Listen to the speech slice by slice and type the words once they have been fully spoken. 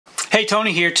Hey,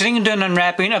 Tony here. Today I'm doing an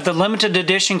unwrapping of the limited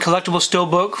edition collectible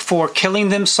steelbook for Killing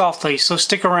Them Softly, so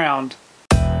stick around.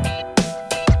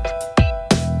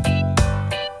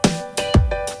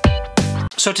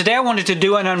 So today I wanted to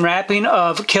do an unwrapping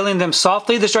of Killing Them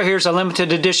Softly. This right here is a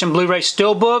limited edition Blu-ray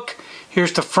Steelbook.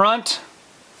 Here's the front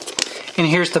and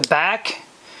here's the back.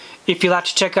 If you'd like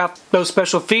to check out those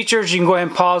special features, you can go ahead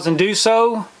and pause and do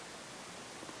so.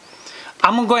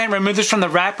 I'm going to go ahead and remove this from the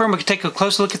wrapper and we can take a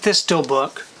close look at this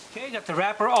steelbook. Okay, got the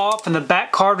wrapper off and the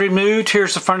back card removed.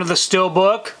 Here's the front of the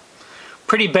steelbook.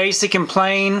 Pretty basic and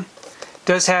plain.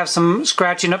 Does have some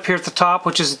scratching up here at the top,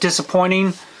 which is disappointing.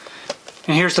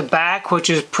 And here's the back, which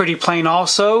is pretty plain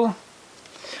also.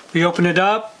 We open it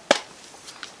up.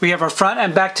 We have our front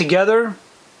and back together.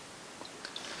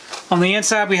 On the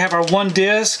inside we have our one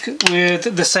disc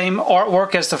with the same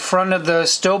artwork as the front of the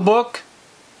steelbook.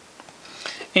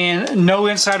 And no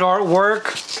inside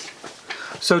artwork.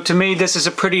 So to me this is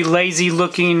a pretty lazy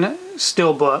looking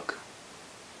steelbook.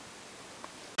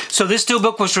 So this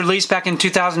steelbook was released back in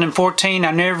 2014.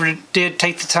 I never did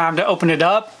take the time to open it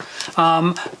up,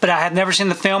 but I had never seen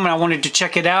the film and I wanted to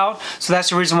check it out, so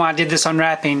that's the reason why I did this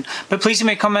unwrapping. But please leave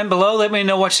me a comment below, let me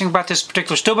know what you think about this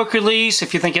particular steelbook release,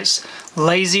 if you think it's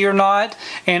lazy or not,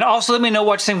 and also let me know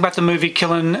what you think about the movie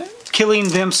Killing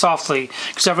Them Softly,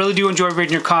 because I really do enjoy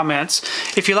reading your comments.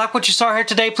 If you like what you saw here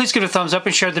today, please give it a thumbs up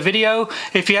and share the video.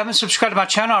 If you haven't subscribed to my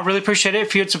channel, I really appreciate it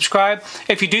if you would subscribe.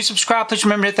 If you do subscribe, please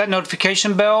remember to hit that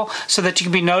notification bell so that you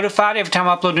can be notified every time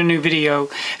I upload a new video.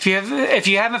 If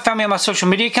you haven't found me on my social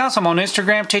media accounts, I'm on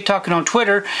Instagram, TikTok, and on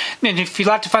Twitter. And if you'd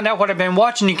like to find out what I've been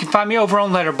watching, you can find me over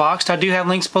on Letterboxd. I do have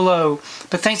links below.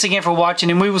 But thanks again for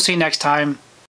watching, and we will see you next time.